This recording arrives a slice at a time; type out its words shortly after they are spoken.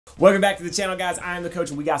Welcome back to the channel, guys. I am the coach,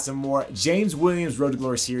 and we got some more James Williams Road to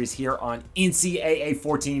Glory series here on NCAA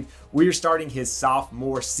 14. We are starting his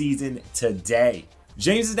sophomore season today.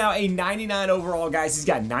 James is now a 99 overall, guys. He's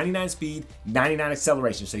got 99 speed, 99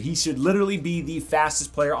 acceleration, so he should literally be the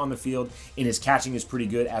fastest player on the field, and his catching is pretty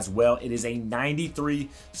good as well. It is a 93,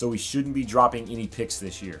 so he shouldn't be dropping any picks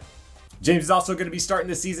this year. James is also going to be starting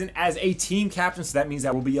the season as a team captain, so that means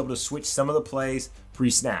that we'll be able to switch some of the plays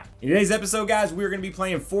pre-snap. In today's episode, guys, we're going to be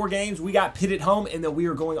playing 4 games. We got Pitt at home, and then we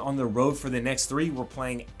are going on the road for the next 3. We're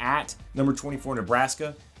playing at number 24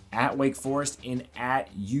 Nebraska, at Wake Forest, and at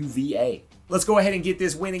UVA. Let's go ahead and get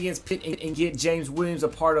this win against Pitt and get James Williams a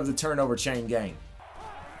part of the turnover chain game.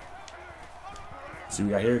 See what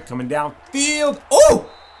we got here coming downfield.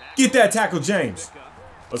 Oh! Get that tackle, James.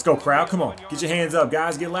 Let's go, crowd. Come on. Get your hands up,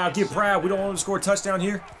 guys. Get loud. Get proud. We don't want to score a touchdown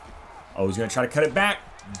here. Oh, he's going to try to cut it back.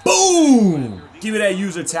 Boom! Give me that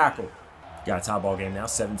user tackle. Got a tie ball game now.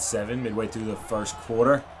 7-7 midway through the first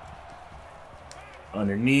quarter.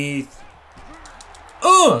 Underneath.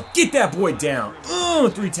 Get that boy down.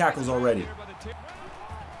 3 tackles already.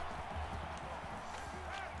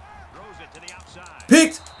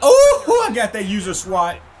 Picked. Oh, I got that user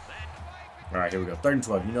swat. All right, here we go. 3rd and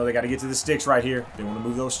 12. You know they got to get to the sticks right here. They want to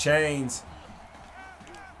move those chains.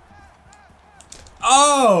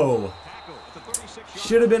 Oh!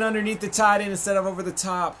 Should have been underneath the tight end instead of over the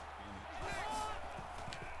top.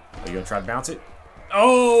 Are you going to try to bounce it?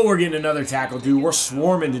 Oh, we're getting another tackle, dude. We're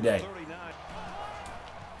swarming today.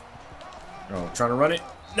 Oh, trying to run it?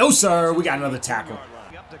 No, sir. We got another tackle.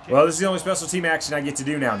 Well, this is the only special team action I get to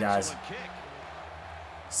do now, guys.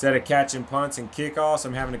 Instead of catching punts and kickoffs,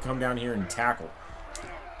 I'm having to come down here and tackle.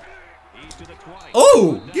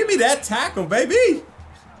 Oh, give me that tackle, baby.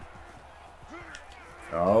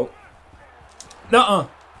 Oh. Nuh-uh.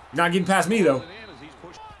 Not getting past me, though.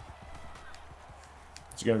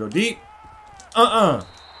 She's going to go deep.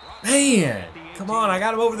 Man. Come on, I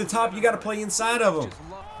got him over the top. You got to play inside of him.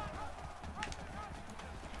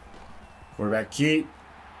 Quarterback keep.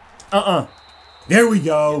 There we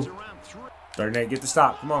go. 3rd and 8, get the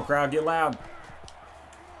stop. Come on, crowd, get loud.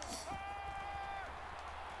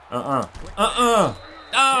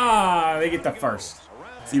 They get the first.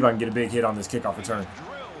 See if I can get a big hit on this kickoff return.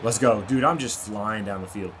 Let's go. Dude, I'm just flying down the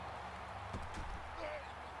field.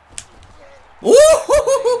 Woo!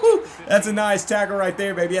 That's a nice tackle right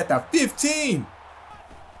there, baby, at the 15.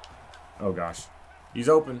 Oh, gosh. He's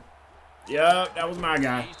open. Yep, that was my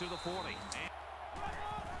guy.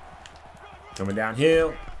 Coming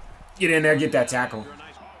downhill. Get in there, get that tackle.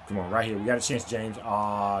 Come on, right here. We got a chance, James.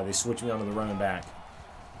 They switched me onto the running back.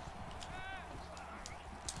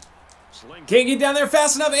 Can't get down there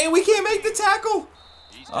fast enough, and we can't make the tackle.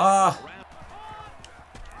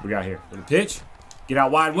 We got here. Little pitch. Get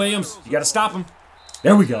out wide, Williams. You got to stop him.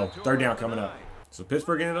 There we go. 3rd down coming up. So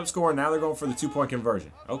Pittsburgh ended up scoring. Now they're going for the 2-point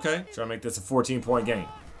conversion. Okay, trying to make this a 14-point game.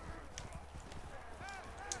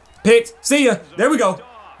 Picked. See ya. There we go.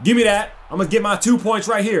 Give me that. I'm going to get my 2 points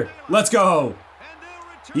right here. Let's go.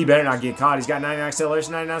 He better not get caught. He's got 99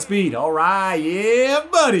 acceleration, 99 speed. All right. Yeah,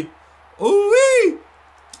 buddy. Ooh-wee.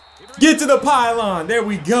 Get to the pylon. There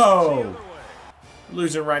we go.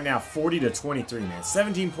 Losing right now 40-23, man.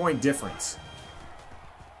 17-point difference.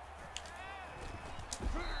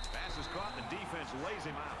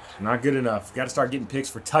 Not good enough. Got to start getting picks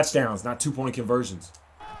for touchdowns, not 2-point conversions.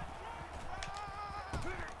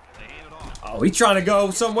 Oh, he's trying to go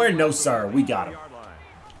somewhere? No, sir. We got him.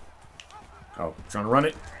 Oh, trying to run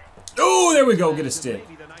it. Oh, there we go. Get a stick.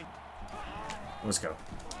 Let's go.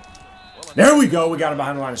 There we go. We got him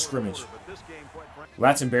behind the line of scrimmage. Well,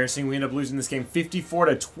 that's embarrassing. We end up losing this game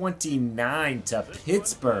 54-29 to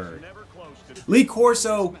Pittsburgh. Lee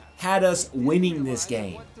Corso had us winning this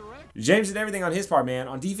game. James did everything on his part, man.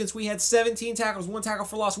 On defense, we had 17 tackles, 1 tackle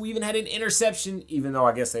for loss. We even had an interception, even though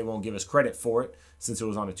I guess they won't give us credit for it since it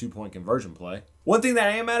was on a 2-point conversion play. One thing that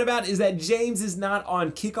I am mad about is that James is not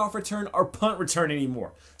on kickoff return or punt return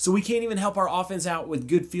anymore. So we can't even help our offense out with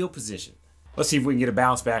good field position. Let's see if we can get a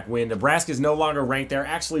bounce back win. Nebraska is no longer ranked. They're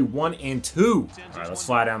actually 1-2. All right, let's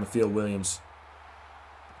fly down the field, Williams.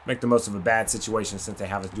 Make the most of a bad situation since they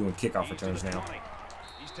have us doing kickoff returns now.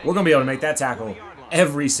 We're going to be able to make that tackle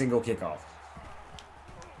every single kickoff.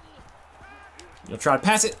 You'll try to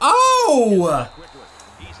pass it. Oh!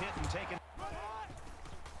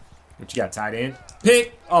 What you got, tight end?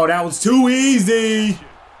 Pick. Oh, that was too easy.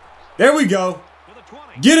 There we go.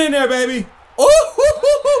 Get in there, baby.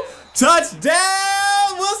 Oh!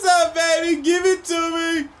 Touchdown! What's up, baby? Give it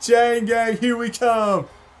to me. Chain gang, here we come.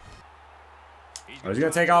 Oh, he's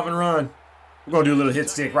going to take off and run. We're going to do a little hit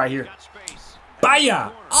stick right here. Baya!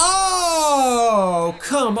 Oh,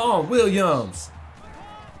 come on, Williams.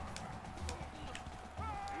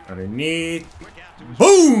 Underneath.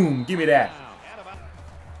 Boom! Give me that.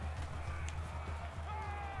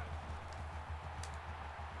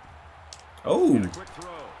 Oh.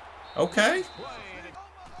 Okay.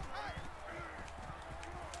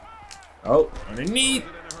 Oh, underneath.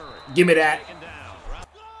 Give me that.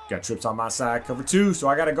 Got trips on my side. Cover 2, so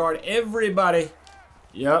I got to guard everybody.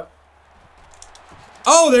 Yep.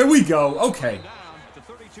 Oh, there we go. Okay.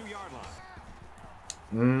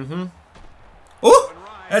 Mm-hmm. Oh,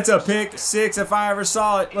 that's a pick 6 if I ever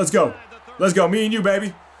saw it. Let's go. Let's go. Me and you,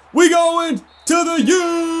 baby. We going to the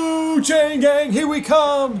U-Chain Gang. Here we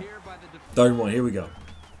come. 31. Here we go.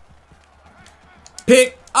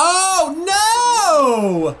 Pick. Oh,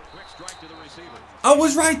 no. I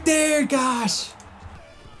was right there. Gosh.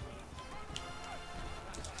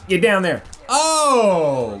 Get down there.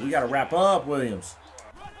 Oh, we got to wrap up, Williams.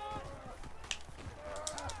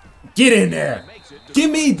 Get in there. Give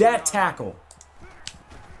me that tackle.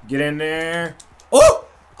 Get in there. Oh!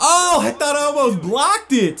 Oh, I thought I almost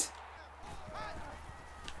blocked it.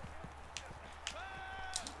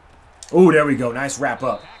 Oh, there we go. Nice wrap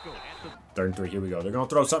up. 3rd and 3. Here we go. They're going to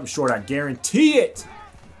throw something short. I guarantee it.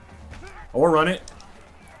 Or run it.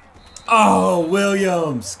 Oh,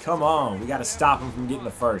 Williams. Come on. We got to stop him from getting the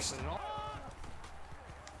first.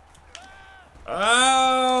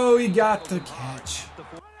 Oh, he got the catch.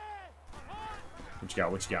 What you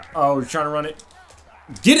got? What you got? Oh, you're trying to run it.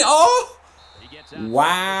 Get it. Oh!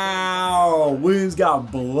 Wow. Williams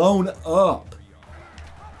got blown up.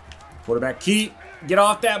 Quarterback keep. Get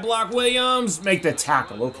off that block, Williams. Make the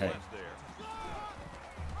tackle. Okay.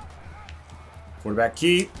 Quarterback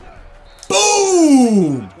keep.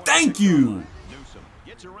 Boom! Thank you.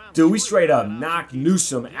 Dude, we straight up knocked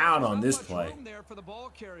Newsom out on this play.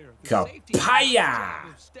 Kapaya!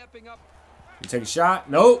 You take a shot?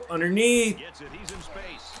 Nope. Underneath.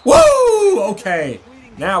 Woo! Okay.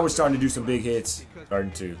 Now we're starting to do some big hits. 3rd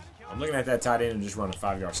and 2. I'm looking at that tight end and just run a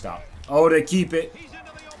 5-yard stop. Oh, they keep it.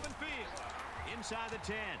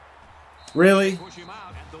 Really?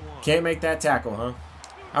 Can't make that tackle, huh?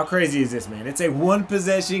 How crazy is this, man? It's a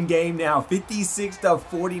 1-possession game now.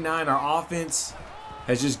 56-49. Our offense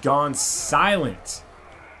has just gone silent.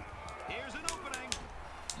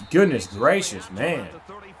 Goodness gracious, man.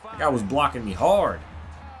 That guy was blocking me hard.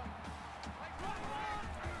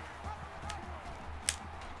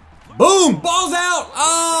 Boom! Ball's out!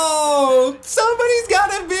 Oh! Somebody's got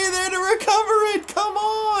to be there to recover it! Come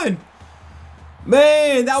on!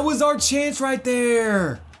 Man, that was our chance right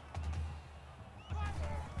there.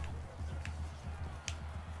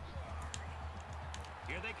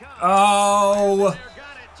 Oh!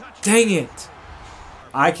 Dang it!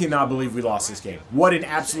 I cannot believe we lost this game. What an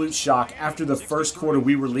absolute shock. After the first quarter,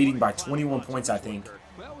 we were leading by 21 points, I think.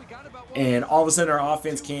 And all of a sudden, our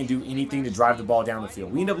offense can't do anything to drive the ball down the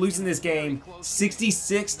field. We end up losing this game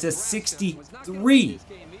 66-63.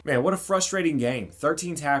 Man, what a frustrating game.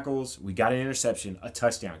 13 tackles. We got an interception, a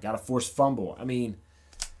touchdown, got a forced fumble. I mean,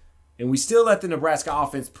 and we still let the Nebraska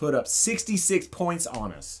offense put up 66 points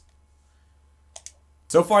on us.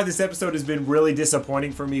 So far, this episode has been really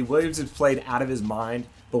disappointing for me. Williams has played out of his mind,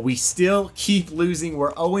 but we still keep losing.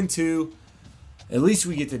 We're 0-2. At least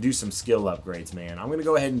we get to do some skill upgrades, man. I'm going to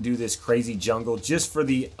go ahead and do this crazy jungle just for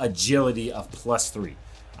the agility of +3.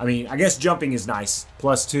 I mean, I guess jumping is nice.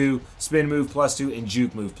 +2, spin move +2, and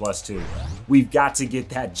juke move +2. We've got to get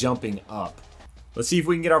that jumping up. Let's see if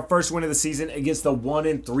we can get our first win of the season against the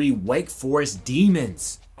 1-3 Wake Forest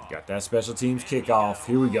Demons. Got that special teams kickoff.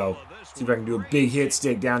 Here we go. See if I can do a big hit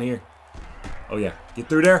stick down here. Oh, yeah. Get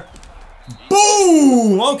through there.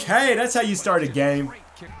 Boom! Okay, that's how you start a game.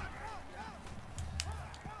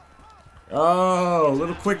 Oh,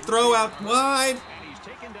 little quick throw out wide.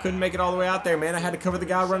 Couldn't make it all the way out there, man. I had to cover the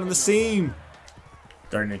guy running the seam.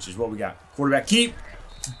 30 inches. What we got? Quarterback keep.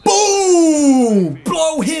 Boom!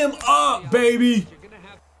 Blow him up, baby.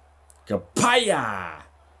 Kapaya.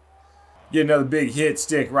 Get another big hit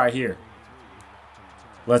stick right here.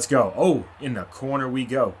 Let's go. Oh, in the corner we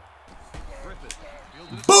go.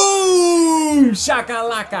 Boom!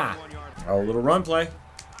 Shakalaka. Oh, little run play.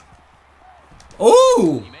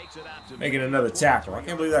 Oh! Making another tackle. I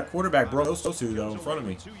can't believe that quarterback broke those two, though, in front of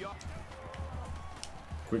me.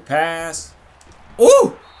 Quick pass.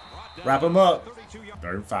 Ooh! Wrap him up.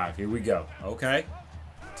 3rd and 5. Here we go. Okay.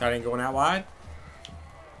 Tight end going out wide.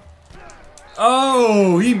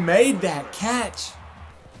 Oh, he made that catch.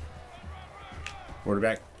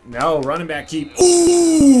 Quarterback. No, running back keep.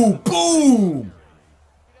 Ooh! Boom!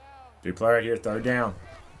 Big play right here. 3rd down.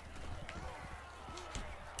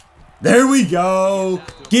 There we go.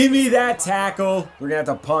 Give me that tackle. We're going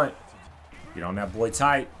to have to punt. Get on that boy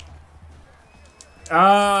tight.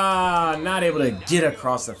 Ah, not able to get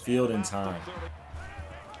across the field in time.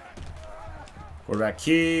 Quarterback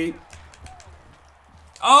keep.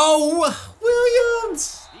 Oh,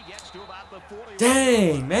 Williams.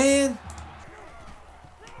 Dang, man.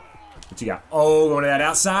 What you got? Oh, going to that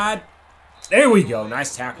outside. There we go.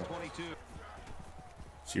 Nice tackle.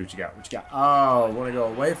 See what you got. What you got? Oh, want to go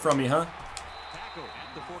away from me, huh?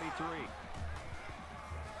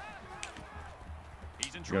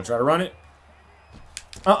 You gonna try to run it?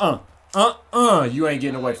 You ain't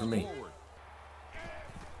getting away from me.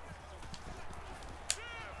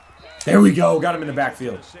 There we go. Got him in the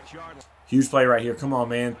backfield. Huge play right here. Come on,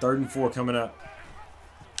 man. 3rd and 4 coming up.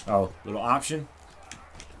 Oh, little option.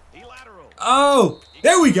 Oh,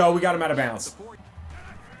 there we go. We got him out of bounds.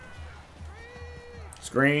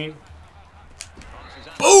 Screen.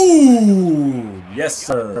 Boom! Yes,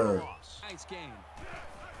 sir.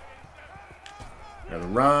 Another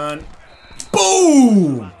run.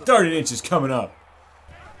 Boom! 30 inches coming up.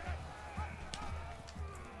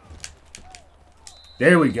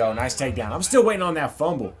 There we go. Nice takedown. I'm still waiting on that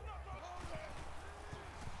fumble.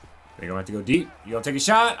 They're going to have to go deep. You going to take a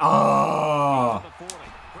shot? Oh!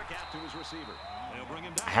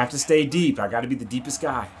 I have to stay deep. I got to be the deepest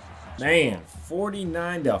guy. Man,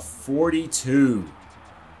 49 to 42.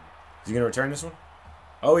 Is he going to return this one?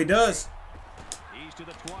 Oh, he does.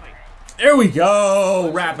 There we go.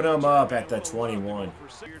 Wrapping him up at the 21.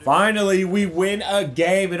 Finally, we win a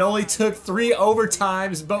game. It only took 3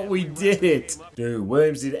 overtimes, but we did it. Dude,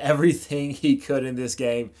 Williams did everything he could in this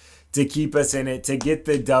game to keep us in it, to get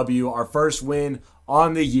the W. Our first win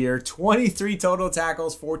on the year. 23 total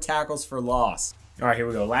tackles, 4 tackles for loss. All right, here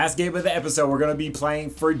we go. Last game of the episode, we're going to be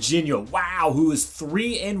playing Virginia. Wow, who is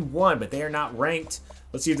 3-1, but they are not ranked.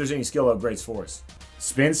 Let's see if there's any skill upgrades for us.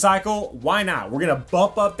 Spin cycle, why not? We're going to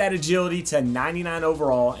bump up that agility to 99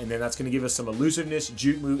 overall, and then that's going to give us some elusiveness,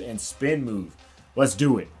 juke move, and spin move. Let's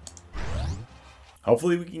do it.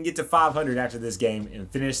 Hopefully we can get to 500 after this game and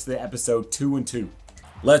finish the episode 2-2.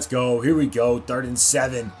 Let's go. Here we go. 3rd and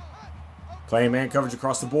 7. Playing man coverage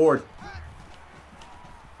across the board.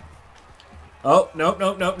 Oh, nope,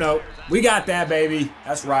 nope, nope, nope. We got that, baby.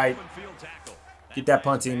 That's right. Get that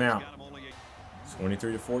punt team out.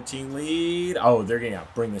 23 to 14 lead. Oh, they're going to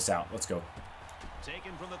bring this out. Let's go.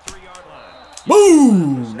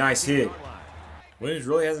 Boom! Nice hit. Williams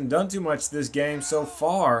really hasn't done too much this game so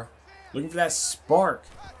far. Looking for that spark.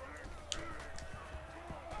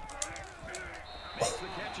 Oh.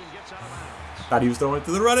 Thought he was throwing it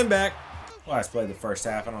to the running back. Last play of the first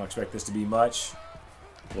half. I don't expect this to be much.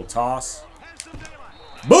 Little toss.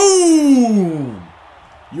 Boom!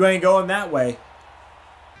 You ain't going that way.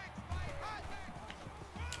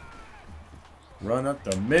 Run up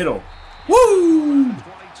the middle. Woo!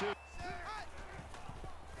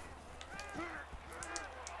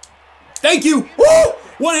 Thank you. Woo!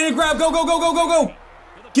 One-handed grab. Go, go, go, go, go, go.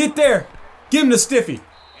 Get there. Give him the stiffy.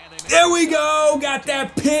 There we go. Got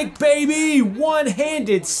that pick, baby.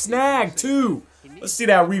 One-handed snag, too. Let's see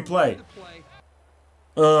that replay.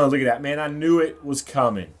 Look at that, man. I knew it was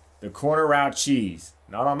coming. The corner route cheese.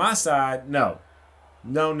 Not on my side. No.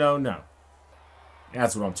 No, no, no.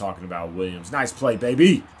 That's what I'm talking about, Williams. Nice play,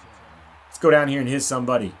 baby. Let's go down here and hit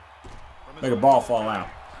somebody. Make a ball fall out.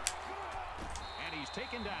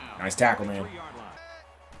 Nice tackle, man.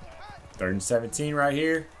 3rd and 17 right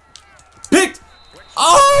here. Picked!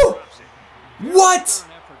 Oh! What?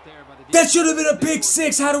 That should have been a pick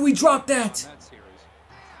 6. How do we drop that?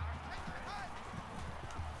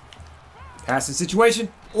 Passing situation.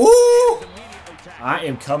 Ooh! I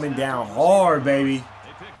am coming down hard, baby.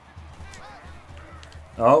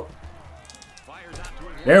 Oh.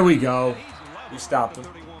 There we go. We stopped him.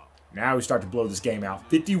 Now we start to blow this game out.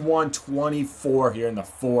 51-24 here in the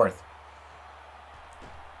 4th.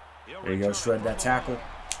 There you go. Shred that tackle.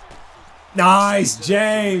 Nice,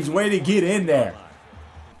 James. Way to get in there.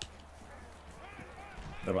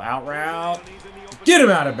 Little out route. Get him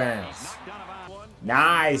out of bounds.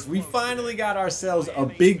 Nice. We finally got ourselves a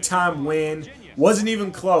big-time win. Wasn't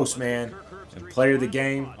even close, man. And player of the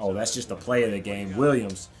game. Oh, that's just the play of the game.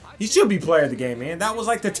 Williams. He should be player of the game, man. That was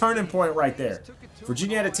like the turning point right there.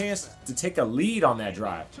 Virginia had a chance to take a lead on that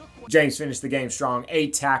drive. James finished the game strong.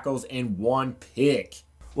 8 tackles and 1 pick.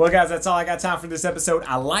 Well, guys, that's all I got time for this episode.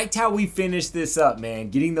 I liked how we finished this up, man.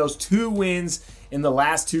 Getting those 2 wins in the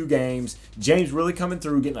last 2 games. James really coming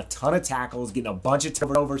through, getting a ton of tackles, getting a bunch of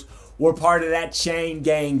turnovers. We're part of that chain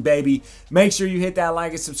gang, baby. Make sure you hit that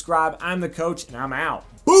like and subscribe. I'm the coach, and I'm out.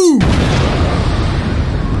 Boom!